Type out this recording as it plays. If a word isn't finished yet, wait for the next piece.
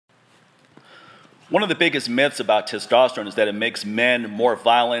One of the biggest myths about testosterone is that it makes men more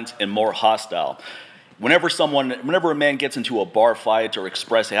violent and more hostile. Whenever a man gets into a bar fight or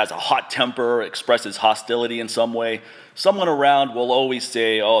has a hot temper, expresses hostility in some way, someone around will always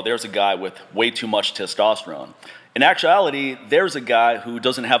say, oh, there's a guy with way too much testosterone. In actuality, there's a guy who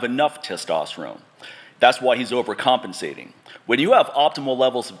doesn't have enough testosterone. That's why he's overcompensating. When you have optimal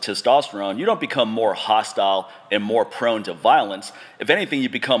levels of testosterone, you don't become more hostile and more prone to violence. If anything, you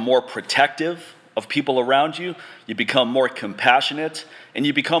become more protective of people around you, you become more compassionate, and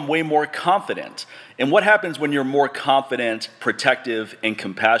you become way more confident. And what happens when you're more confident, protective, and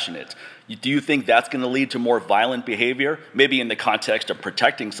compassionate? Do you think that's going to lead to more violent behavior? Maybe in the context of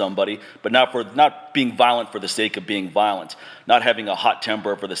protecting somebody, but not being violent for the sake of being violent, not having a hot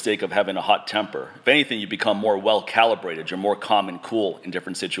temper for the sake of having a hot temper. If anything, you become more well-calibrated, you're more calm and cool in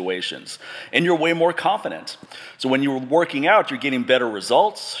different situations, and you're way more confident. So when you're working out, you're getting better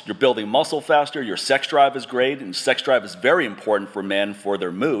results, you're building muscle faster, your sex drive is great, and sex drive is very important for men for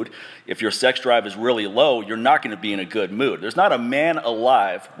their mood. If your sex drive is really low, you're not going to be in a good mood. There's not a man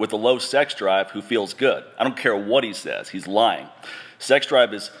alive with a low sex drive who feels good. I don't care what he says, he's lying. Sex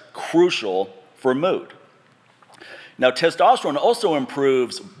drive is crucial for mood. Now, testosterone also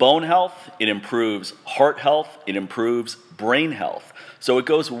improves bone health, it improves heart health, it improves brain health. So it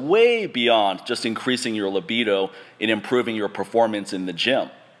goes way beyond just increasing your libido and improving your performance in the gym.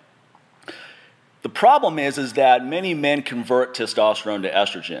 The problem is that many men convert testosterone to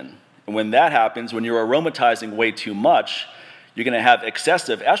estrogen. And when that happens, when you're aromatizing way too much, you're going to have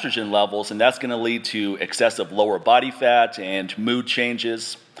excessive estrogen levels, and that's going to lead to excessive lower body fat and mood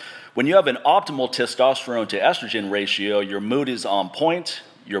changes. When you have an optimal testosterone to estrogen ratio, your mood is on point,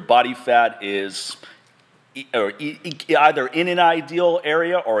 your body fat is either in an ideal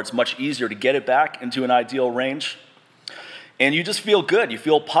area or it's much easier to get it back into an ideal range. And you just feel good, you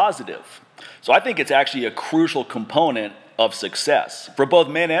feel positive. So I think it's actually a crucial component of success for both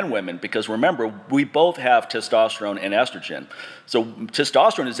men and women, because remember, we both have testosterone and estrogen. So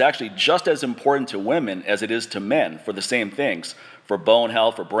testosterone is actually just as important to women as it is to men for the same things, for bone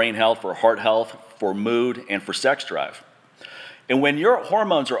health, for brain health, for heart health, for mood, and for sex drive. And when your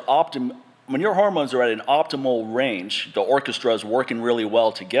hormones are at an optimal range, the orchestra is working really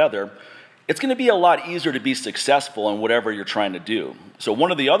well together, it's going to be a lot easier to be successful in whatever you're trying to do. So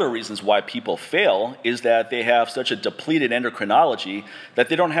one of the other reasons why people fail is that they have such a depleted endocrinology that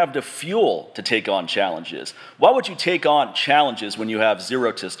they don't have the fuel to take on challenges. Why would you take on challenges when you have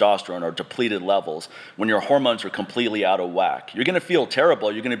zero testosterone or depleted levels, when your hormones are completely out of whack? You're going to feel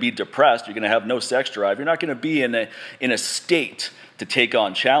terrible, you're going to be depressed, you're going to have no sex drive, you're not going to be in a state to take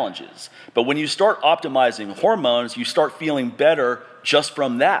on challenges. But when you start optimizing hormones, you start feeling better just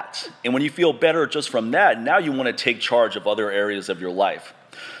from that. And when you feel better just from that, now you want to take charge of other areas of your life.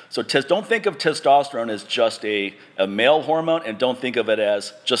 So don't think of testosterone as just a male hormone, and don't think of it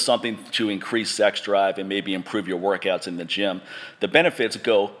as just something to increase sex drive and maybe improve your workouts in the gym. The benefits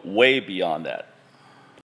go way beyond that.